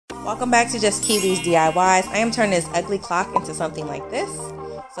Welcome back to Just Kiwi's DIYs. I am turning this ugly clock into something like this.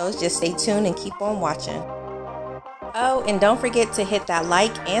 So just stay tuned and keep on watching. Oh, and don't forget to hit that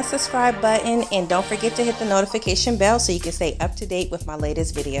like and subscribe button. And don't forget to hit the notification bell so you can stay up to date with my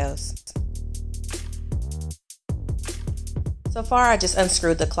latest videos. So far, I just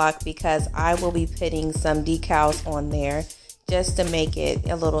unscrewed the clock because I will be putting some decals on there just to make it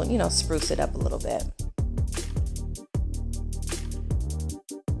a little, spruce it up a little bit.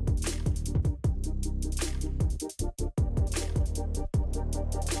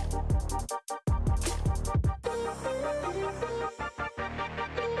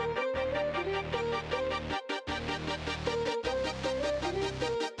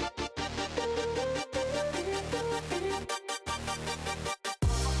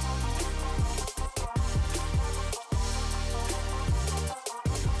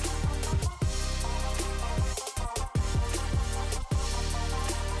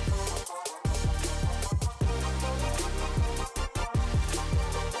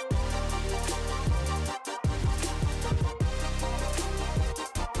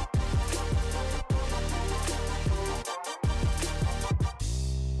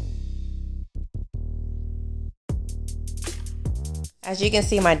 As you can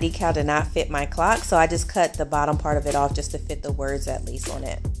see, my decal did not fit my clock, so I just cut the bottom part of it off just to fit the words at least on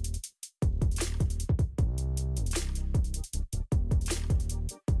it.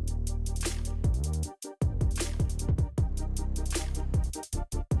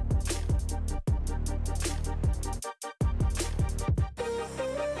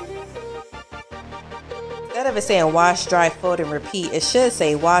 Instead of it saying wash, dry, fold, and repeat, it should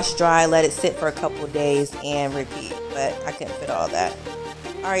say wash, dry, let it sit for a couple days, and repeat. But I couldn't fit all that.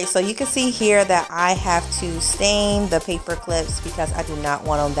 Alright, so you can see here that I have to stain the paper clips because I do not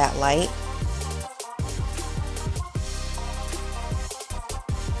want them that light.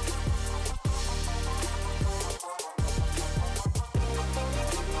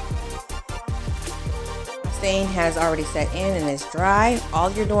 Stain has already set in and it's dry. All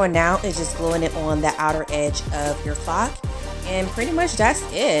you're doing now is just gluing it on the outer edge of your clock, and pretty much that's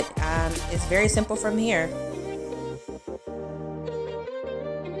it. It's very simple from here.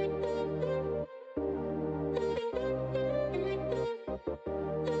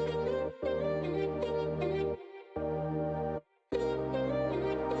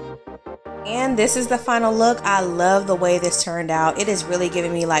 And this is the final look. I love the way this turned out. It is really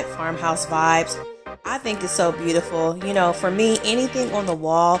giving me like farmhouse vibes. I think it's so beautiful. For me, anything on the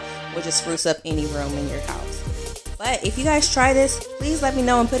wall will just spruce up any room in your house. But if you guys try this, please let me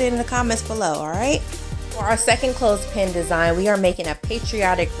know and put it in the comments below, alright? For our second clothespin design, we are making a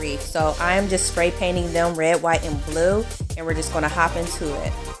patriotic wreath. So I am just spray painting them red, white, and blue, and we're just going to hop into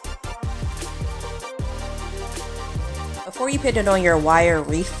it. Before you put it on your wire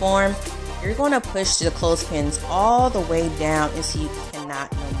wreath form, you're going to push the clothespins all the way down until you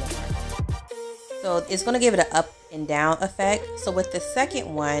cannot no more. So it's going to give it an up and down effect. So with the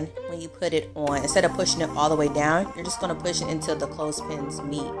second one, when you put it on, instead of pushing it all the way down, you're just going to push it until the clothespins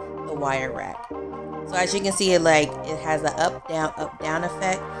meet the wire rack. So as you can see, it has an up down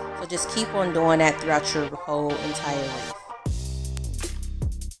effect. So just keep on doing that throughout your whole entire wreath.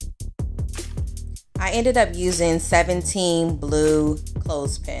 I ended up using 17 blue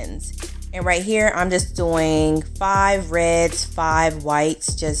clothespins. And right here, I'm just doing 5 reds, 5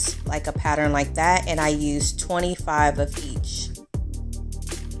 whites, just like a pattern like that. And I used 25 of each.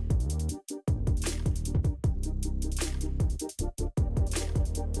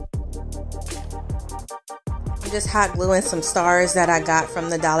 I'm just hot gluing some stars that I got from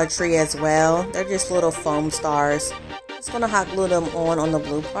the Dollar Tree as well. They're just little foam stars. Just gonna hot glue them on the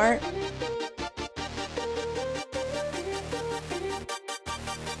blue part.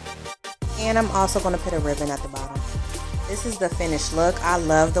 And I'm also going to put a ribbon at the bottom. This is the finished look. I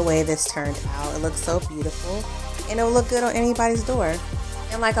love the way this turned out. It looks so beautiful. And it will look good on anybody's door.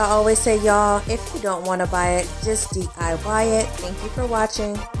 And like I always say, y'all, if you don't want to buy it, just DIY it. Thank you for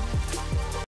watching.